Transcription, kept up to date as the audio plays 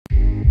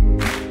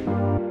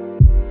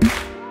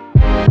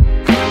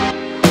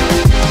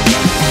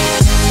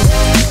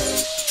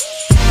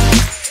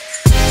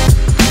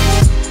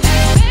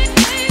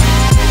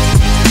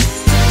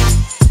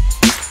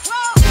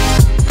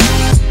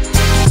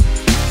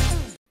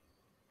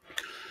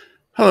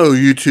Hello,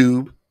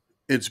 YouTube.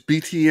 It's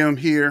BTM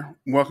here.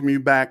 Welcome you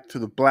back to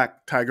the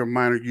Black Tiger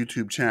Miner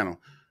YouTube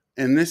channel.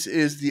 And this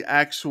is the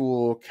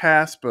actual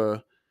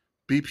Kaspa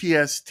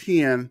BPS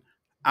 10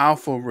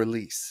 alpha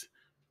release.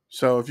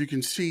 So if you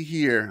can see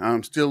here,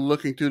 I'm still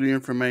looking through the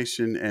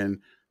information and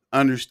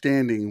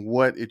understanding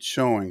what it's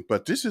showing.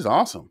 But this is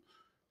awesome.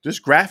 This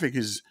graphic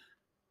is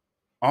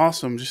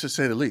awesome, just to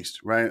say the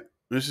least, right?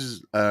 This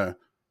is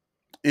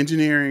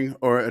engineering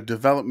or a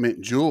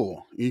development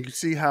jewel. You can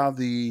see how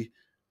the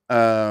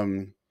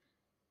um,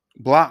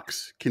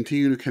 blocks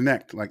continue to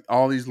connect. Like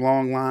all these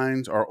long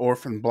lines are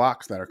orphan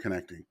blocks that are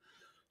connecting.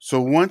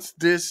 So once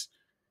this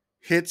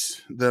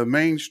hits the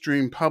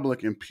mainstream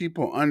public and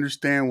people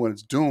understand what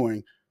it's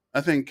doing,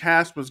 I think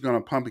Caspa's going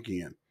to pump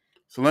again.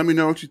 So let me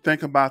know what you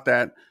think about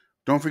that.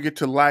 Don't forget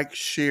to like,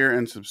 share,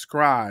 and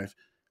subscribe.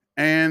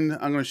 And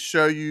I'm going to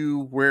show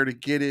you where to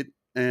get it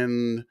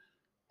and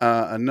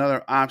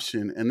another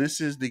option. And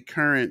this is the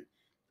current,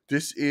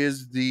 this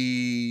is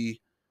the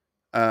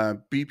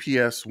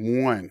BPS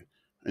 1.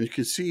 And you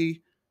can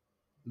see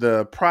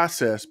the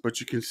process, but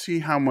you can see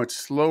how much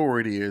slower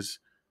it is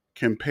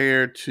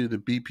compared to the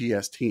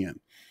BPS 10.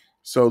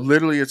 So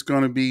literally it's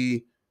going to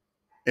be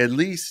at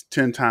least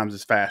 10 times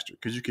as faster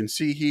because you can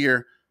see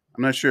here,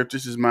 I'm not sure if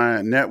this is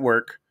my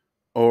network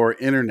or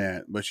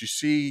internet, but you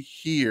see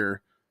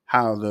here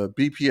how the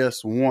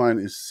BPS 1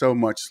 is so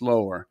much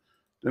slower.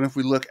 Then if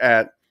we look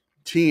at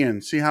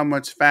 10, see how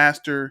much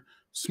faster,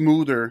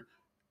 smoother,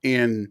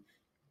 and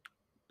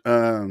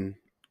um,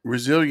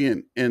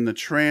 resilient in the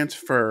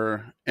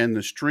transfer and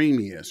the stream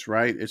is,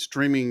 right? It's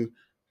streaming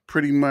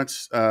pretty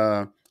much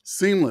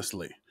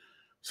seamlessly.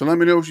 So let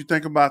me know what you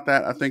think about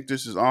that. I think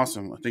this is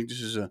awesome. I think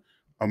this is a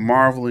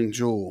marveling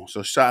jewel.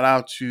 So shout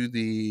out to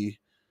the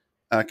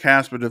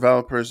Casper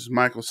developers,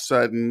 Michael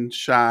Sutton,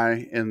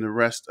 Shy, and the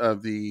rest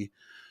of the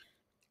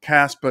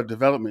Casper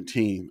development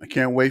team. I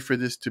can't wait for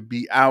this to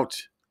be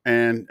out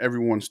and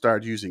everyone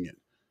start using it.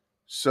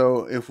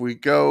 So if we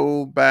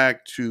go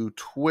back to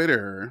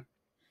Twitter,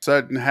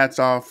 Sudden hats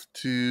off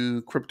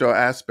to Crypto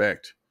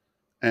Aspect,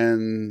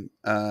 and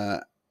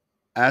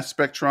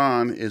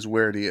Aspectron is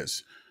where it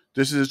is.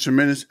 This is a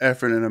tremendous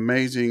effort and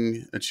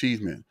amazing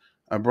achievement.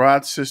 A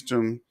broad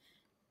system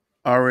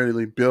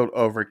already built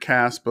over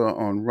Kaspa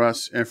on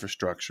Rust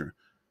infrastructure,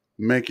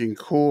 making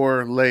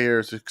core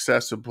layers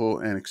accessible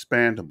and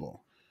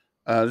expandable.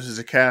 This is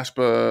a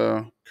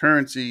Kaspa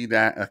currency,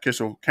 that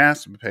official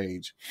Kaspa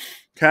page.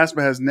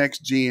 Kaspa has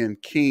next gen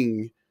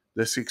King,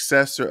 the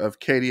successor of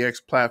KDX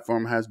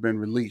platform, has been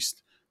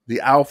released,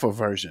 the alpha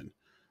version.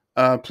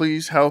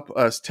 Please help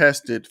us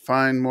test it.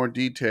 Find more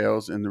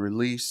details in the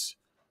release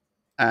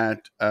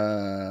at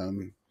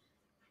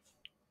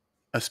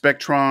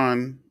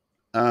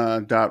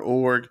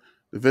spectron.org.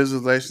 The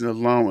visualization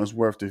alone is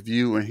worth the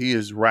view, and he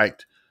is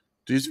right.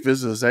 These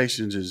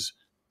visualizations is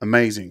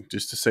amazing,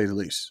 just to say the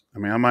least. I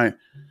mean, I might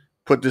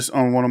put this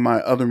on one of my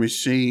other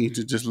machines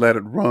to just let it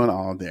run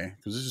all day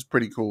because this is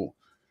pretty cool.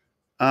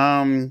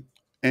 Um,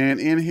 and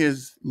in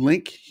his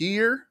link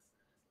here,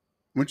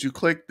 once you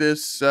click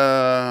this,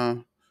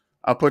 I'll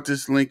put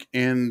this link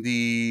in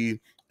the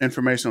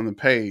information on the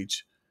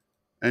page,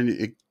 and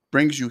it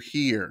brings you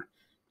here.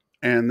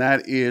 And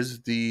that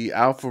is the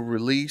alpha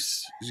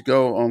release. You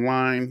go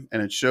online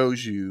and it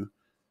shows you.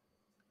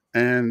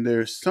 And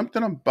there's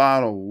something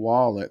about a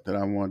wallet that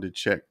I wanted to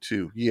check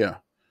too. Yeah.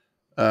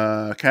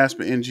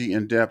 Casper NG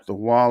in depth, the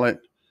wallet.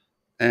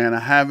 And I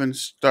haven't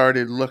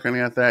started looking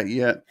at that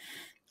yet.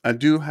 I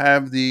do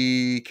have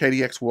the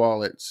KDX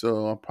wallet,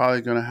 so I'm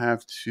probably going to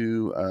have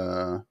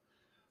to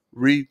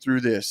read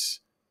through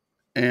this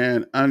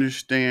and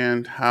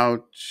understand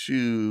how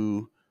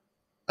to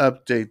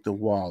update the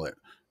wallet.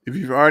 If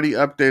you've already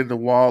updated the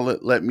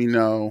wallet, let me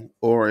know.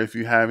 Or if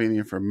you have any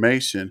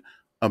information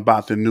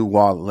about the new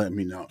wallet, let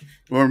me know.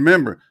 Well,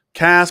 remember,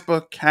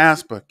 Kaspa,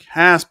 Kaspa,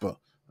 Kaspa.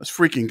 Let's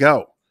freaking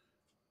go.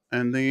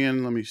 And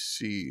then let me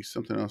see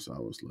something else I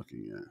was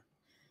looking at.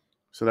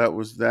 So that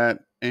was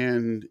that.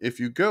 And if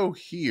you go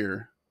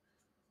here,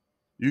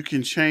 you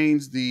can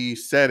change the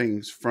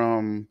settings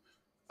from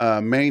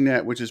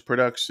mainnet, which is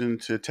production,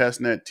 to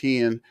testnet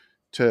 10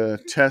 to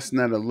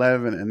testnet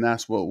 11. And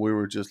that's what we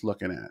were just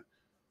looking at.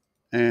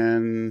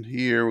 And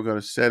here we go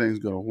to settings,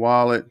 go to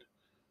wallet.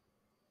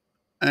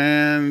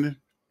 And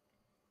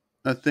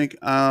I think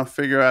I'll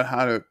figure out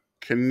how to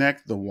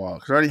connect the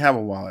wallet because I already have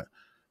a wallet.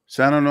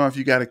 So I don't know if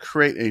you got to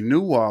create a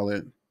new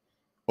wallet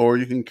or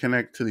you can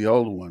connect to the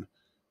old one.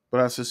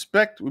 But I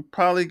suspect we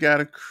probably got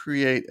to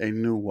create a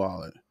new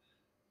wallet.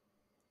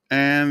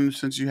 And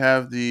since you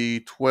have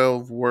the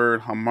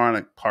 12-word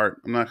harmonic part,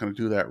 I'm not going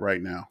to do that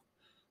right now.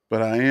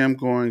 But I am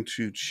going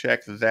to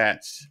check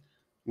that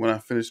when I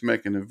finish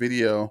making the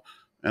video.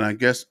 And I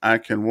guess I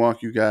can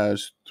walk you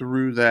guys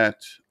through that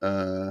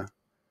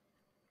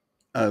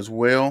as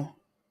well.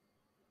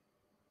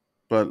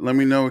 But let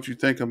me know what you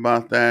think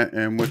about that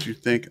and what you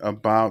think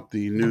about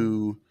the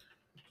new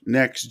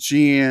next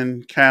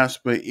gen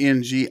Kaspa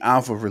NG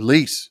alpha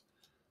release.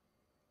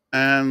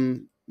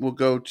 And we'll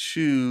go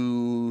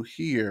to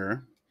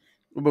here.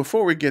 But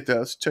before we get there,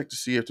 let's check to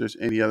see if there's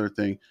any other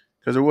thing,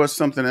 because there was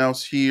something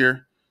else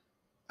here.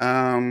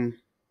 Um,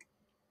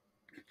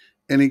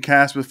 Any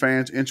Kaspa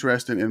fans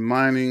interested in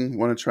mining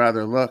want to try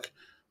their luck.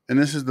 And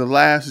this is the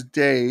last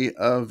day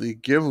of the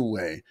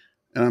giveaway.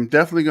 And I'm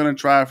definitely going to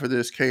try for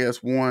this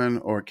KS1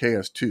 or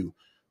KS2.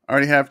 I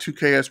already have 2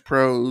 KS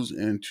Pros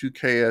and 2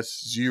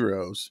 KS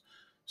Zeros.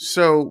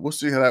 So we'll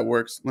see how that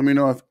works. Let me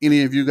know if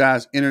any of you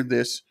guys entered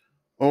this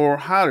or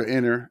how to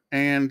enter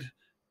and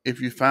if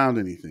you found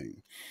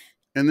anything.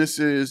 And this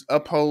is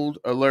Uphold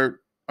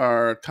Alert,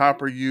 our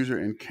topper user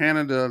in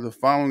Canada. The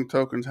following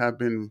tokens have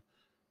been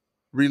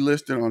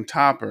relisted on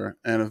Topper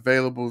and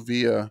available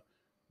via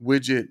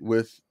widget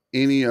with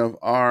any of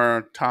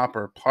our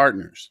Topper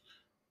partners.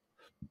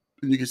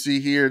 And you can see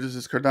here, this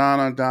is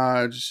Cardano,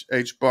 Dodge,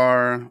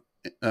 HBAR,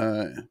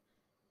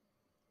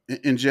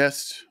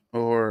 Ingest,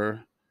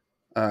 or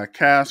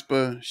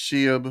Kaspa,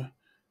 SHIB,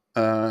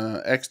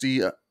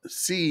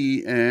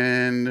 XDC,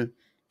 and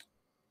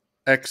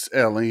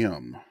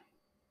XLM.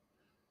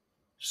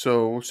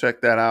 So we'll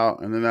check that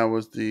out. And then that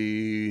was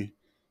the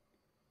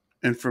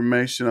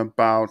information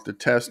about the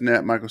test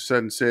net. Michael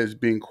Sutton says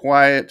being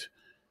quiet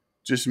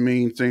just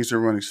means things are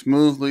running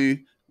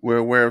smoothly. We're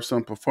aware of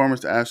some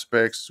performance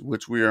aspects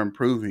which we are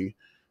improving,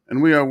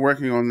 and we are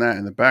working on that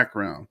in the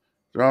background.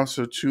 There are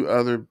also 2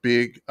 other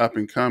big up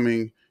and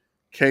coming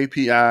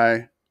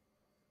KPI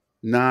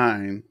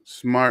 9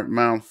 smart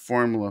mount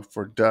formula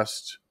for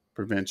dust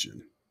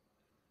prevention.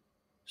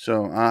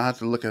 So I'll have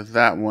to look at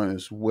that one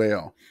as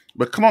well.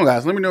 But come on,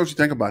 guys, let me know what you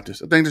think about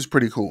this. I think this is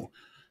pretty cool.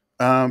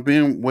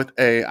 Being with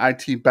a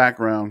IT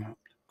background,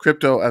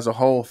 crypto as a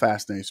whole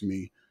fascinates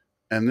me,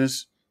 and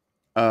this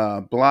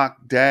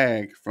block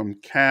DAG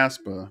from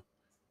Kaspa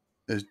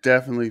is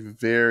definitely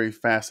very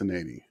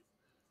fascinating.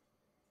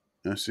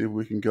 Let's see if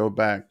we can go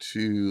back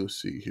to,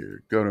 let's see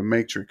here, go to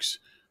Matrix.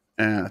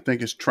 And I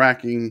think it's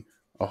tracking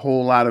a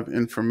whole lot of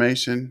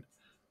information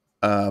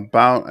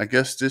about, I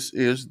guess this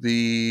is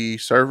the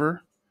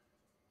server.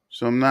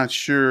 So I'm not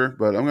sure,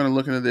 but I'm going to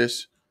look into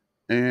this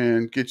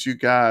and get you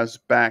guys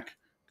back.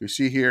 You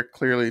see here,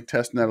 clearly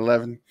testnet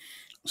 11.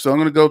 So I'm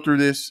going to go through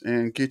this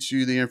and get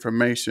you the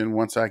information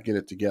once I get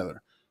it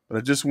together. But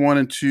I just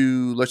wanted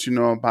to let you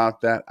know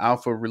about that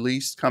alpha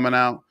release coming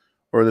out,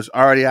 or that's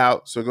already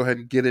out. So go ahead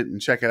and get it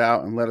and check it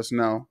out and let us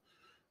know.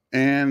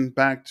 And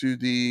back to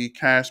the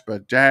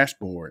Kaspa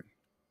dashboard.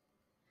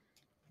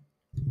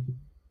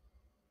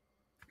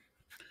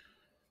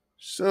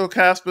 So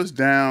Kaspa's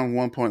down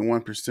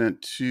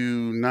 1.1%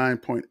 to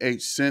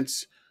 9.8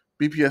 cents.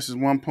 BPS is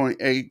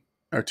 1.8,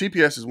 or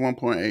TPS is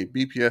 1.8.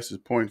 BPS is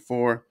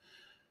 0.4.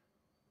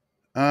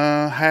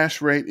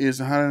 Hash rate is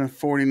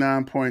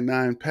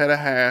 149.9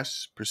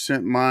 petahash.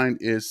 Percent mined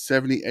is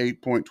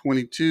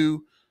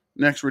 78.22.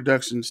 Next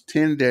reduction's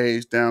 10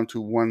 days down to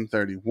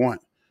 131.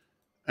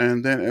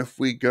 And then if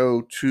we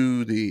go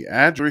to the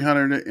address,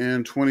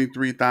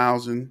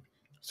 323,000.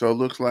 So it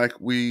looks like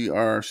we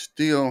are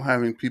still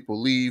having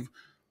people leave.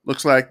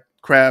 Looks like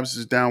crabs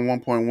is down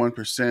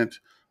 1.1%.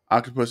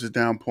 Octopus is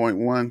down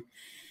 0.1.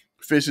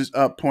 Fish is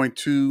up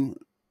 0.2,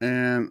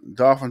 and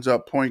dolphins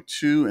up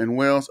 0.2, and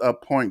whales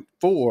up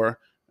 0.4,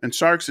 and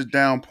sharks is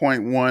down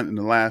 0.1 in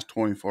the last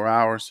 24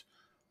 hours.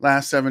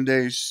 Last 7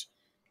 days,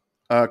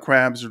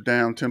 crabs are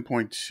down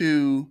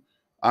 10.2,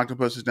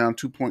 octopus is down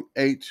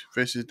 2.8,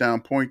 fish is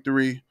down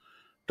 0.3,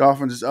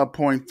 dolphins is up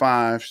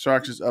 0.5,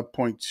 sharks is up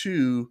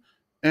 0.2,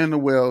 and the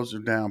whales are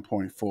down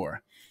 0.4.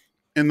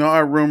 And there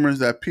are rumors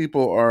that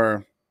people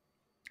are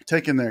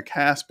taking their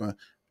Kaspa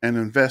and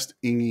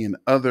investing in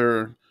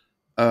other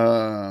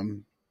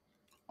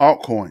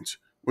altcoins,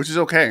 which is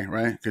okay,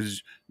 right?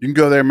 Because you can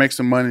go there, make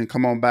some money, and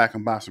come on back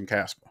and buy some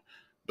Kaspa.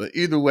 But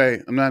either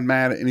way, I'm not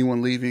mad at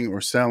anyone leaving or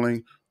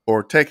selling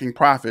or taking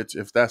profits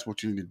if that's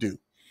what you need to do.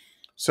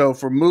 So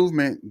for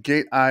movement,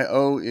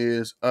 Gate.io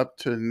is up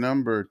to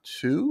number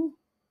 2.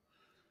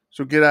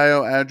 So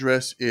Gate.io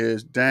address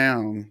is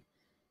down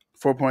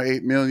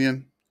 4.8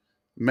 million.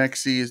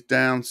 Mexi is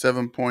down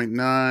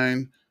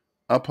 7.9.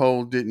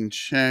 Uphold didn't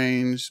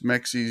change.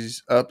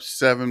 Mexi's up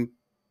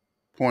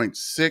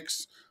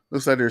 7.6.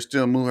 Looks like they're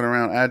still moving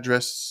around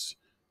address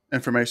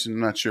information. I'm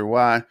not sure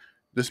why.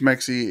 This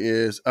Mexi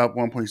is up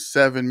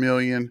 1.7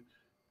 million,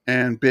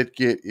 and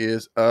BitGet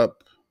is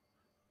up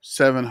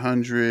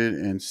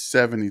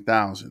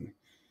 770,000.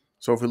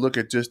 So if we look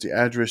at just the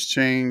address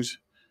change,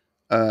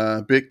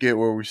 BitGet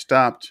where we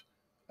stopped,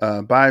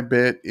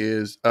 Bybit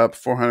is up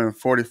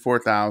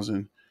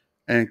 444,000,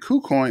 and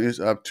KuCoin is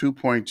up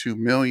 2.2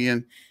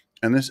 million,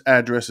 and this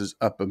address is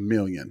up $1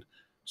 million.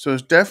 So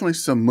there's definitely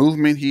some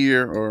movement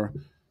here or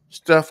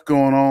stuff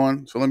going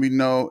on. So let me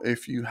know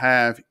if you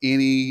have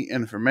any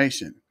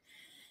information.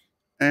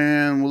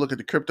 And we'll look at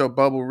the crypto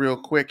bubble real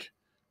quick.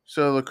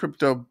 So the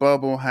crypto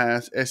bubble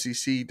has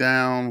SEC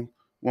down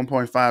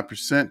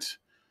 1.5%.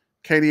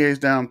 KDA is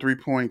down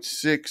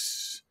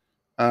 3.6.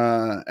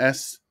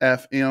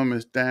 SFM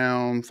is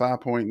down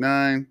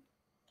 5.9.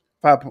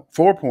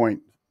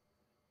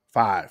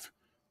 4.5.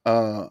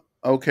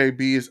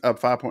 OKB is up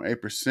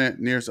 5.8%.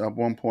 NEAR's up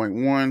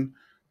 1.1.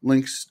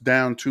 Link's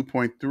down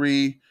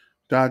 2.3.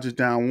 Dodge is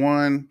down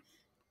 1.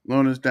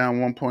 Luna's down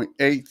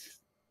 1.8.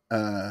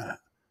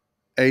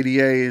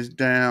 ADA is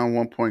down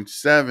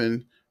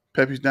 1.7.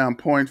 Peppy's down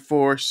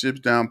 0.4. SIB's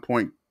down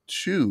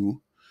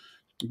 0.2.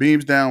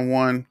 Beam's down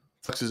 1.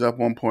 Flux is up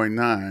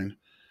 1.9.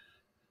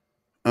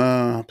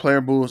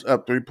 Player Bull is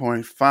up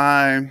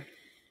 3.5.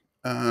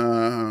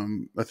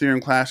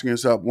 Ethereum Classic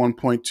is up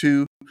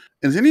 1.2.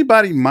 Is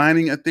anybody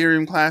mining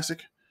Ethereum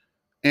Classic?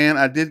 And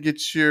I did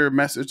get your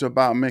message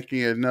about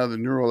making another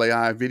Neural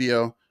AI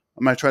video.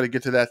 I might try to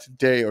get to that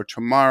today or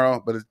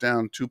tomorrow, but it's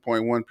down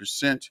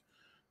 2.1%.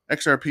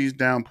 XRP is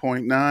down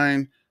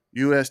 0.9.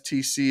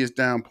 USTC is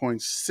down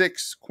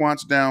 0.6.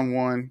 Quant's down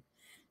 1.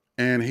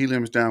 And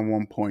Helium is down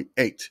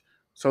 1.8.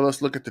 So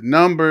let's look at the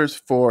numbers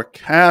for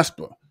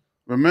Kaspa.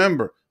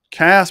 Remember,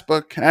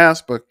 Kaspa.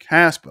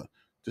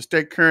 To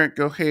stay current,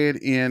 go ahead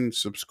and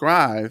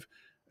subscribe.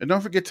 And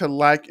don't forget to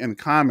like and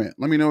comment.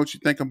 Let me know what you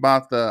think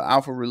about the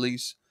alpha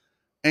release.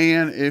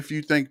 And if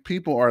you think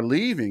people are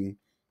leaving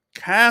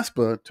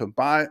Kaspa to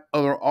buy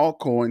other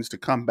altcoins to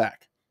come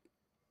back.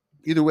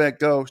 Either way it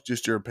goes,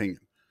 just your opinion.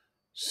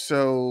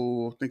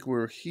 So I think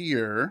we're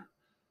here.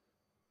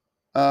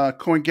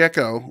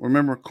 CoinGecko.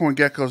 Remember,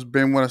 CoinGecko's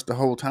been with us the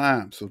whole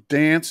time. So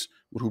Dance,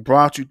 who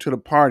brought you to the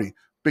party.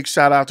 Big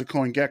shout out to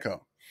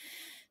CoinGecko.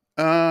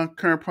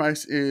 Current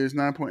price is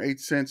 9.8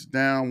 cents,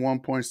 down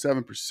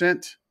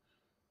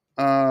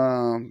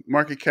 1.7%.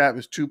 Market cap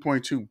is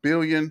 2.2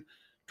 billion.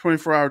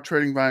 24-hour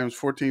trading volume is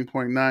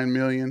 14.9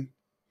 million.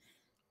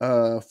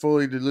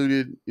 Fully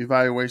diluted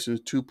evaluation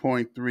is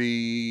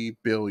 2.3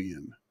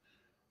 billion.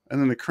 And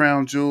then the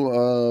crown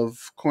jewel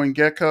of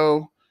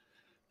CoinGecko,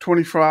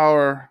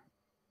 24-hour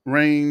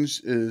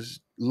range is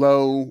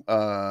low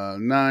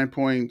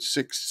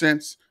 9.6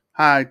 cents,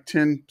 high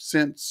 10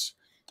 cents.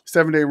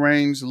 7-day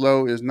range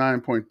low is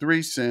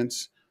 9.3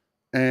 cents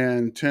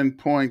and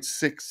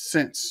 10.6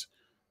 cents.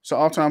 So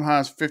all-time high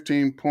is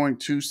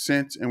 15.2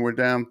 cents, and we're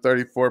down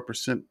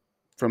 34%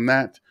 from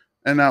that,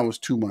 and that was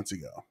 2 months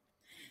ago.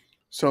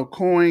 So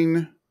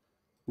coin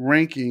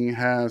ranking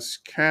has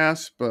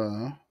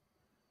Kaspa.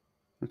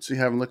 Let's see, I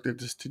haven't looked at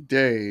this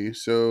today.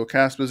 So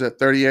Kaspa's at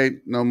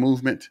 38, no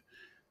movement.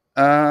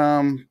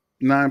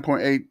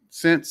 9.8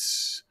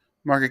 cents.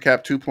 Market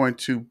cap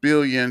 2.2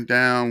 billion,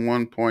 down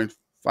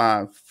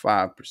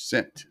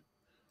 1.55%.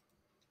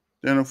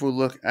 Then if we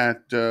look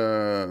at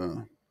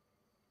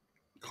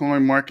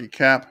coin market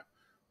cap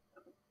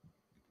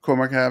is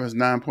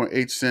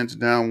 9.8 cents,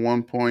 down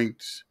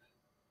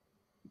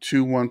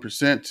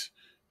 1.21%.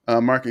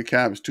 Market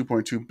cap is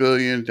 2.2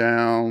 billion,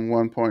 down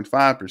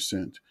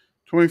 1.5%.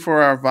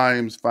 24-hour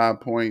volume is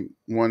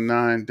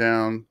 5.19,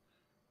 down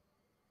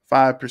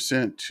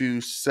 5% to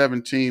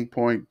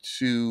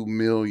 17.2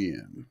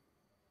 million.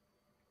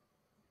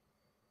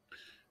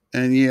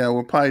 And yeah,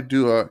 we'll probably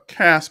do a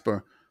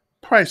Kaspa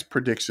price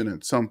prediction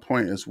at some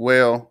point as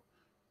well.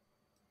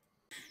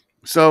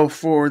 So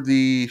for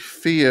the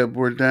FIB,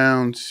 we're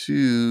down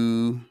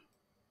to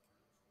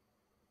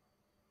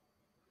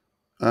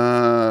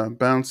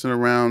bouncing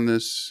around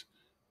this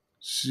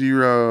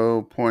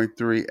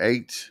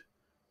 0.38.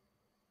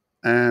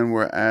 And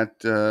we're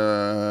at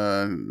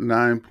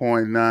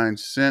 9.9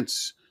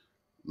 cents.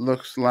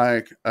 Looks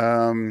like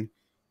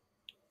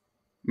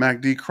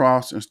MACD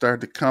crossed and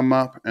started to come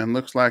up, and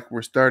looks like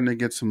we're starting to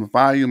get some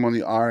volume on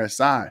the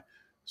RSI.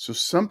 So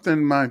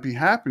something might be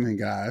happening,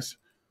 guys.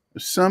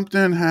 There's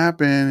something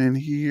happening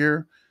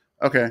here.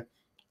 Okay.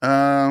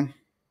 Yeah,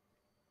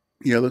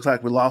 looks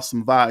like we lost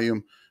some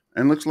volume,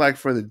 and looks like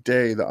for the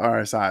day the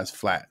RSI is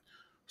flat.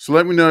 So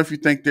let me know if you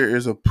think there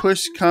is a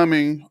push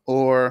coming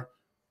or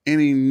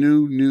any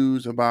new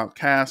news about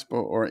Kaspa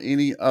or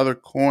any other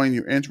coin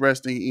you're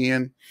interested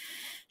in.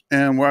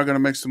 And we're going to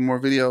make some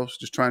more videos,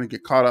 just trying to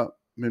get caught up.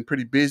 Been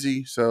pretty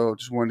busy, so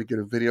just wanted to get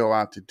a video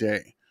out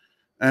today.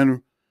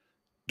 And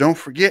don't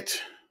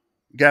forget,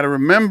 got to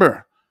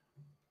remember,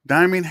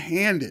 diamond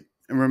handed.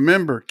 And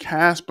remember,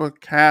 Kaspa.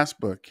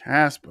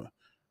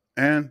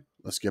 And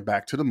let's get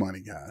back to the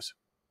money, guys.